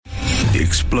The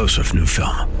explosive new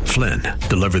film, Flynn,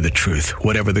 Deliver the Truth,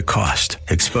 Whatever the Cost,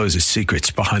 exposes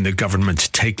secrets behind the government's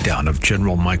takedown of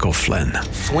General Michael Flynn.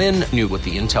 Flynn knew what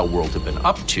the intel world had been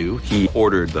up to. He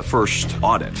ordered the first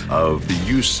audit of the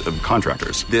use of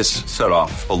contractors. This set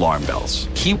off alarm bells.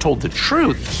 He told the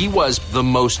truth. He was the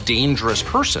most dangerous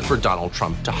person for Donald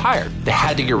Trump to hire. They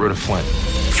had to get rid of Flynn.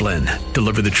 Flynn,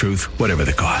 Deliver the Truth, Whatever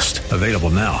the Cost. Available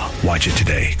now. Watch it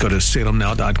today. Go to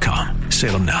salemnow.com.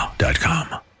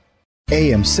 salemnow.com.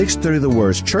 AM 630 The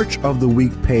Word's Church of the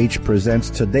Week page presents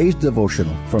today's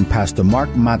devotional from Pastor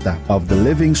Mark Mata of the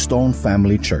Livingstone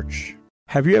Family Church.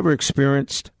 Have you ever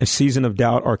experienced a season of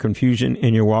doubt or confusion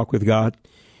in your walk with God?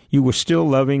 You were still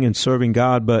loving and serving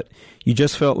God, but you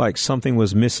just felt like something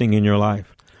was missing in your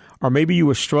life. Or maybe you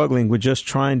were struggling with just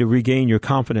trying to regain your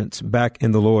confidence back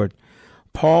in the Lord.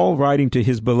 Paul, writing to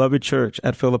his beloved church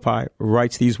at Philippi,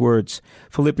 writes these words,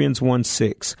 Philippians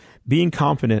 1:6, being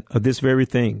confident of this very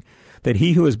thing, that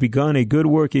he who has begun a good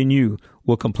work in you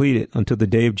will complete it until the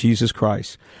day of Jesus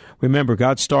Christ. Remember,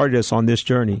 God started us on this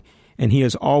journey, and he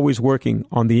is always working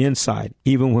on the inside,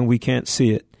 even when we can't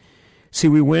see it. See,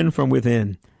 we win from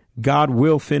within. God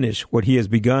will finish what he has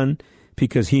begun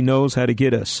because he knows how to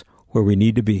get us where we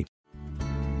need to be.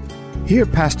 Hear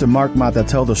Pastor Mark Mata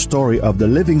tell the story of the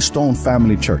Livingstone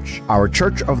Family Church, our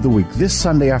Church of the Week, this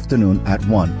Sunday afternoon at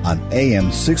 1 on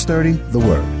AM 630 The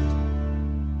Word.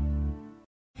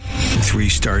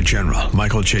 Three-star General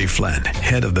Michael J. Flynn,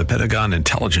 head of the Pentagon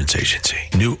Intelligence Agency,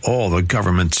 knew all the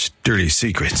government's dirty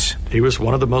secrets. He was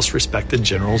one of the most respected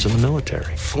generals in the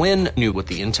military. Flynn knew what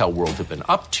the intel world had been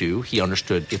up to. He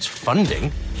understood its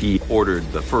funding. He ordered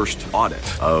the first audit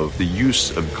of the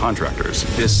use of contractors.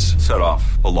 This set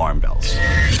off alarm bells.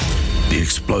 The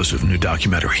explosive new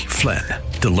documentary, Flynn,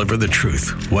 Deliver the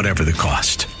Truth, Whatever the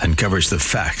Cost, uncovers the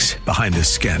facts behind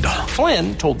this scandal.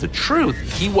 Flynn told the truth.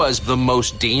 He was the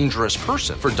most dangerous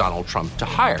person for Donald Trump to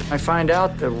hire. I find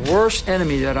out the worst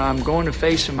enemy that I'm going to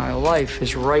face in my life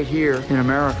is right here in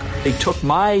America. They took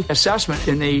my assessment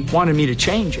and they wanted me to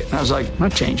change it. And I was like, I'm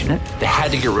not changing it. They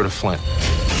had to get rid of Flynn.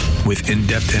 With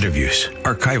in-depth interviews,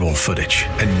 archival footage,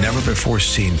 and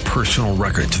never-before-seen personal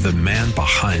records of the man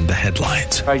behind the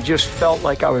headlines. I just felt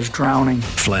like I was drowning.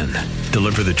 Flynn,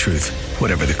 Deliver the Truth,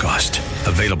 Whatever the Cost.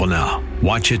 Available now.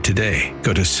 Watch it today.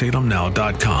 Go to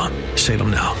salemnow.com.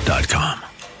 salemnow.com.